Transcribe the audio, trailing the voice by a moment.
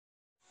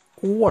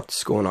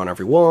What's going on,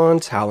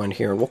 everyone? Talen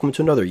here, and welcome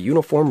to another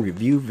uniform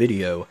review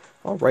video.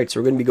 Alright, so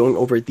we're going to be going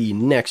over the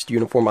next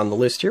uniform on the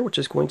list here, which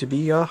is going to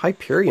be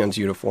Hyperion's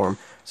uniform.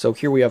 So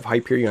here we have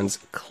Hyperion's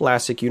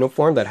classic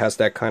uniform that has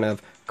that kind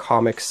of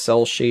comic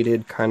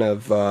cel-shaded kind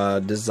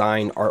of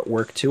design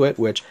artwork to it,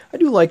 which I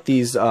do like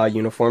these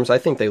uniforms. I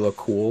think they look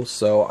cool,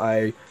 so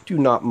I do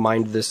not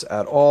mind this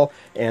at all.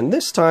 And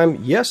this time,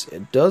 yes,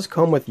 it does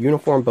come with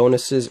uniform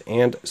bonuses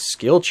and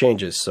skill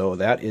changes, so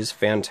that is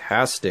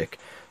fantastic.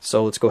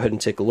 So let's go ahead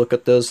and take a look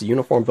at those. The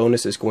uniform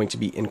bonus is going to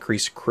be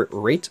increased crit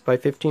rate by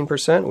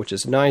 15%, which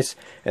is nice,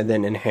 and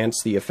then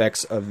enhance the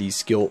effects of the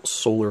skill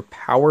Solar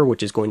Power,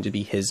 which is going to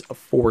be his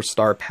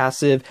 4-star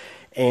passive,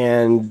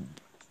 and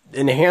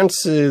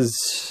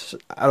enhances,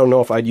 I don't know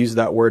if I'd use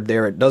that word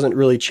there, it doesn't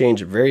really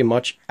change very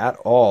much at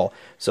all.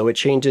 So it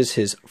changes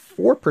his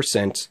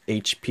 4%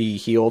 HP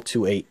heal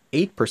to a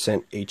 8%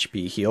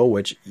 HP heal,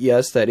 which,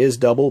 yes, that is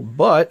double,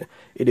 but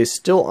it is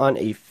still on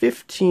a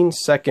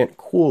 15-second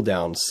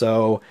cooldown.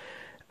 So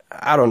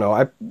I don't know,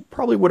 I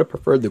probably would have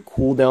preferred the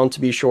cooldown to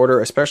be shorter,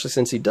 especially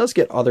since he does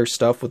get other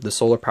stuff with the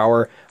Solar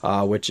Power,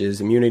 which is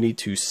immunity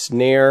to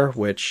snare,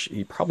 which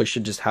he probably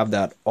should just have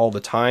that all the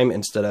time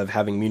instead of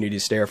having immunity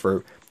to snare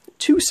for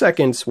 2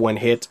 seconds when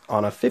hit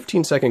on a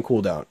 15-second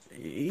cooldown.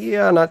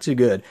 Yeah, not too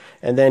good.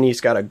 And then he's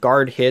got a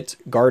guard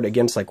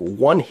against like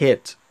 1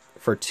 hit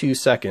for 2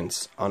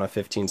 seconds on a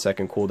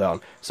 15-second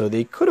cooldown. So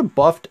they could have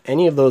buffed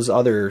any of those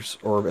others,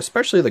 or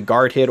especially the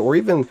guard hit, or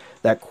even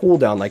that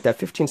cooldown, like that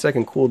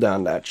 15-second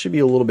cooldown, that should be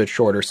a little bit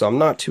shorter. So I'm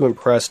not too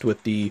impressed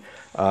with the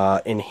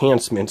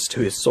enhancements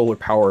to his Solar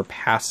Power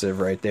passive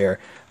right there.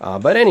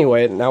 But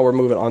anyway, now we're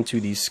moving on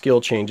to the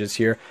skill changes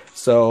here.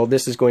 So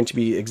this is going to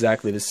be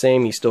exactly the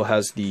same. He still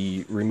has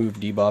the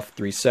remove debuff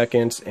 3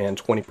 seconds and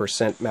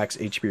 20% max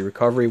HP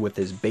recovery with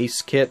his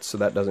base kit, so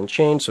that doesn't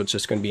change. So it's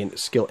just going to be a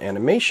skill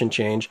animation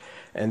change.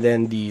 And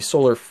then the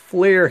Solar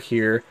Flare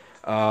here,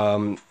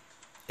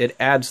 it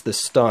adds the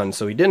stun.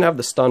 So he didn't have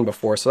the stun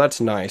before, so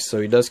that's nice.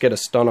 So he does get a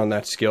stun on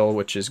that skill,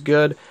 which is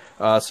good.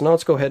 So now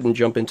let's go ahead and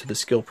jump into the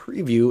skill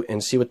preview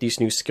and see what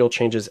these new skill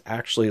changes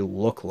actually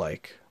look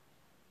like.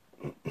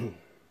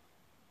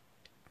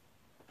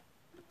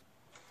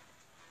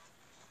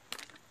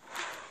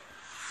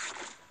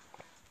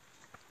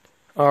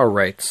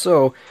 Alright,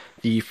 so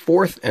the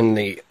fourth and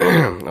the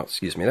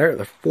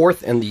the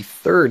fourth and the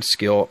third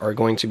skill are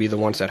going to be the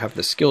ones that have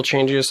the skill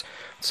changes.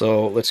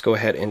 So let's go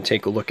ahead and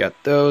take a look at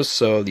those.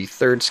 So the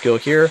third skill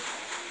here,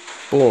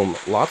 boom,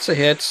 lots of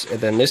hits,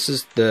 and then this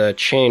is the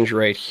change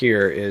right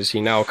here, is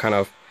he now kind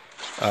of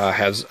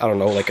has, I don't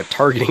know, like a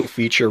targeting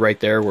feature right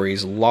there where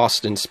he's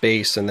lost in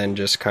space and then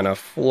just kind of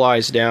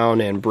flies down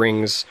and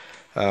brings,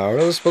 what are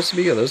those supposed to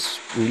be? Are those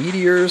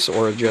meteors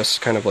or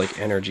just kind of like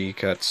energy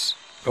cuts?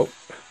 Oh,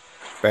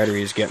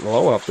 battery is getting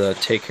low. I'll have to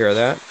take care of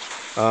that.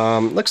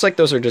 Looks like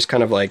those are just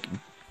kind of like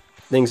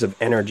things of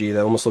energy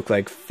that almost look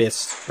like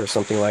fists or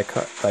something like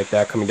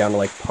that, coming down to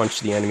like punch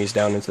the enemies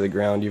down into the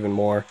ground even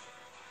more.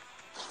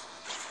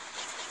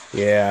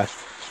 Yeah.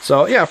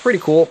 So yeah, pretty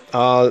cool.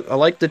 I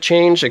like the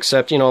change,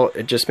 except, you know,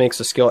 it just makes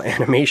the skill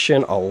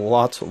animation a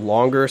lot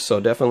longer. So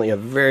definitely a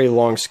very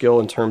long skill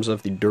in terms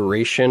of the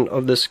duration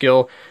of the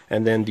skill.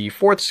 And then the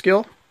fourth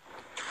skill,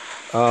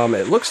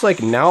 it looks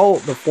like now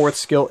the fourth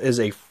skill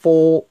is a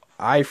full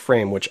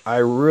iframe, which I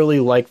really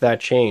like that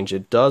change.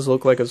 It does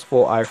look like it's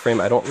full iframe.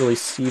 I don't really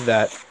see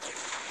that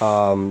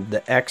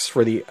the X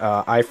for the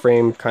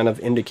iframe kind of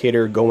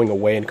indicator going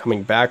away and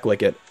coming back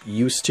like it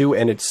used to,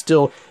 and it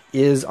still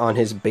is on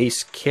his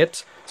base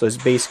kit. So his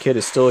base kit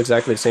is still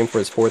exactly the same for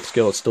his fourth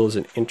skill. It still is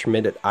an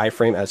intermittent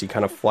iframe as he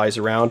kind of flies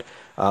around.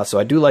 So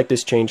I do like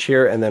this change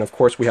here. And then of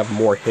course we have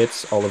more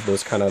hits, all of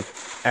those kind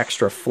of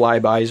extra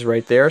flybys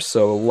right there.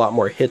 So a lot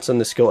more hits on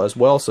the skill as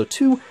well. So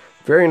two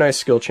very nice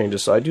skill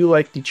changes. So I do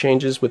like the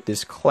changes with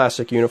this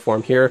classic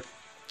uniform here.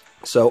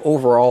 So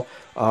overall,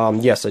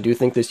 yes, I do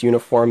think this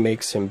uniform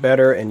makes him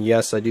better, and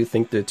yes, I do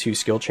think the two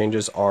skill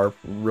changes are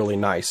really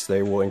nice.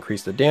 They will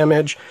increase the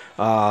damage,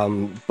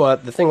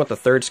 but the thing with the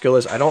third skill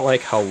is I don't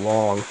like how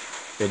long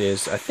it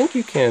is. I think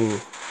you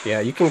can, yeah,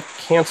 you can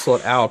cancel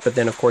it out, but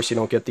then of course you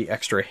don't get the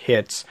extra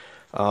hits.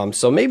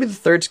 So maybe the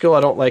third skill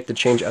I don't like the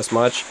change as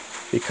much,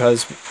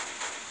 because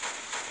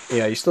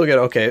yeah, you still get,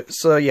 okay,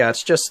 so yeah,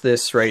 it's just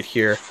this right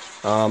here.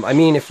 I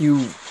mean, if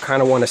you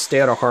kind of want to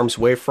stay out of harm's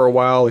way for a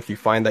while, if you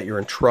find that you're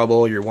in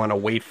trouble, you want to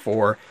wait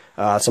for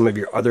some of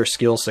your other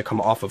skills to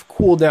come off of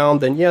cooldown,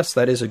 then yes,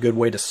 that is a good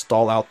way to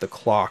stall out the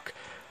clock.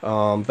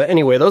 But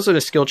anyway, those are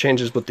the skill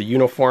changes with the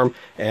uniform,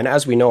 and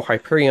as we know,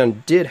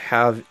 Hyperion did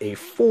have a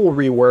full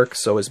rework,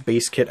 so his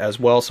base kit as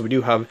well, so we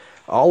do have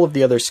all of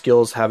the other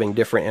skills having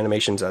different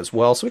animations as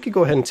well, so we could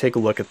go ahead and take a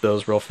look at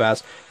those real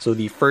fast. So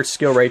the first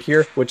skill right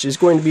here, which is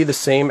going to be the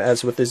same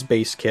as with his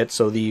base kit,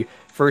 so the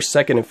first,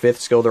 second, and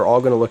fifth skill, they're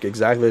all going to look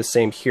exactly the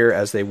same here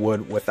as they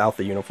would without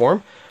the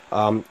uniform.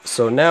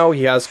 So now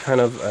he has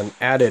kind of an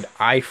added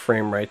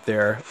iframe right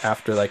there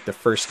after like the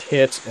first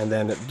hit, and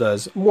then it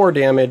does more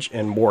damage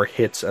and more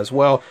hits as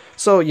well.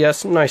 So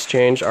yes, nice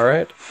change. All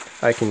right,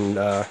 I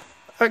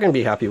can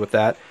be happy with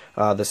that.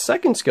 The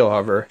second skill,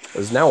 however,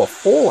 is now a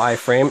full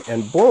iframe,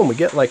 and boom, we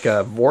get like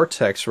a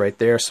vortex right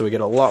there, so we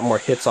get a lot more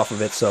hits off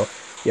of it. So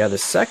yeah, the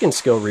second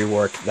skill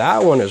rework,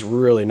 that one is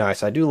really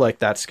nice. I do like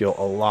that skill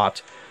a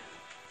lot.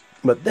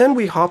 But then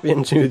we hop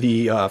into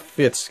the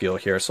fifth skill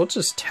here. So let's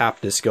just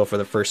tap this skill for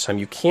the first time.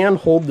 You can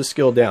hold the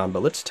skill down,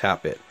 but let's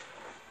tap it.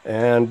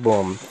 And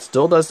boom,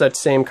 still does that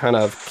same kind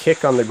of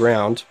kick on the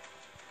ground.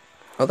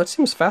 Oh, that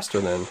seems faster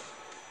then.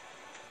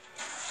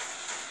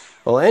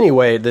 Well,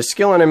 anyway, the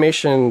skill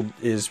animation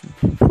is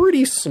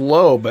pretty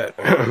slow, but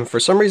for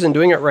some reason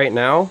doing it right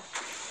now,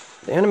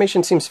 the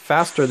animation seems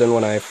faster than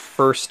when I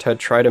first had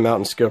tried him out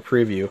in skill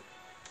preview.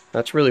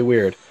 That's really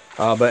weird.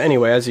 But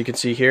anyway, as you can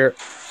see here,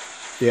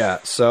 yeah,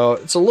 so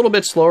it's a little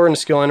bit slower in the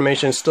skill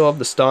animation. Still have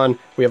the stun.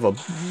 We have a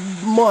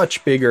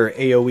much bigger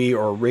AoE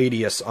or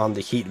radius on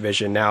the heat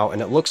vision now,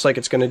 and it looks like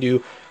it's going to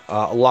do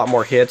a lot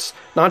more hits.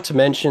 Not to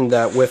mention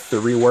that with the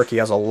rework, he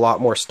has a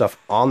lot more stuff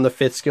on the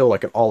fifth skill,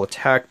 like an all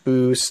attack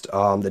boost,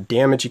 the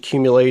damage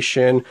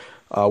accumulation,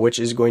 which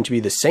is going to be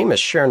the same as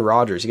Sharon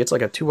Rogers. He gets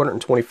like a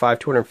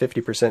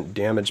 225-250%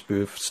 damage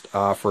boost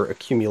for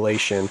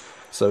accumulation,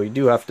 so you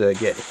do have to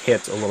get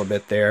hit a little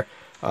bit there.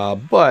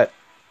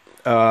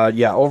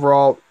 Yeah,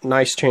 overall,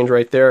 nice change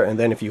right there. And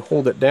then if you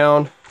hold it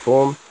down,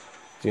 boom,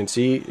 as you can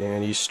see,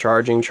 and he's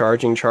charging.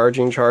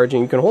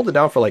 You can hold it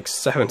down for like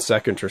 7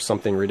 seconds or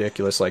something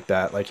ridiculous like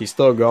that. Like, he's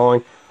still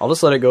going. I'll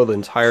just let it go the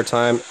entire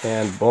time,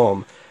 and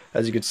boom.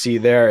 As you can see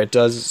there, it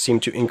does seem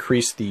to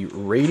increase the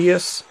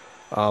radius.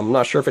 I'm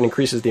not sure if it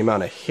increases the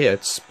amount of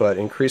hits, but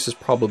increases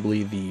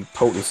probably the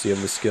potency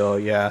of the skill,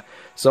 yeah.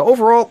 So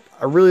overall,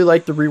 I really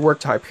like the rework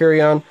to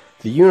Hyperion.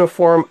 The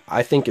uniform,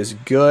 I think, is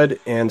good,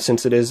 and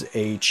since it is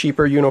a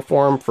cheaper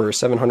uniform for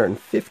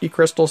 750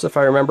 crystals, if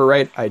I remember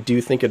right, I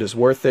do think it is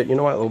worth it. You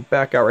know what, I'll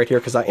back out right here,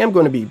 because I am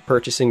going to be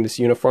purchasing this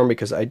uniform,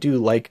 because I do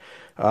like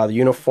the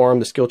uniform.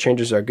 The skill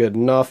changes are good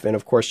enough, and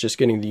of course, just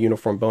getting the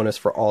uniform bonus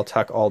for all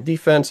attack, all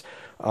defense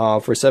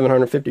for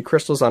 750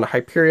 crystals on a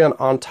Hyperion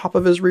on top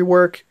of his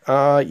rework,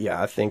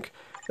 yeah, I think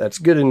that's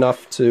good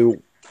enough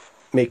to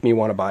make me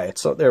want to buy it.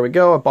 So there we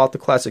go, I bought the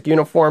classic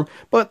uniform,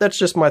 but that's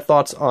just my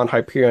thoughts on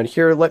Hyperion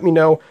here. Let me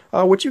know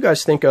what you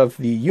guys think of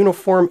the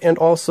uniform and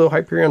also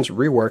Hyperion's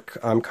rework.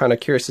 I'm kind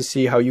of curious to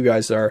see how you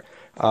guys are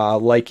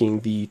liking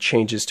the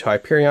changes to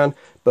Hyperion,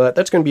 but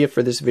that's going to be it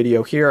for this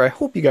video here. I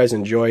hope you guys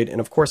enjoyed, and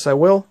of course I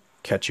will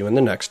catch you in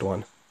the next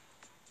one.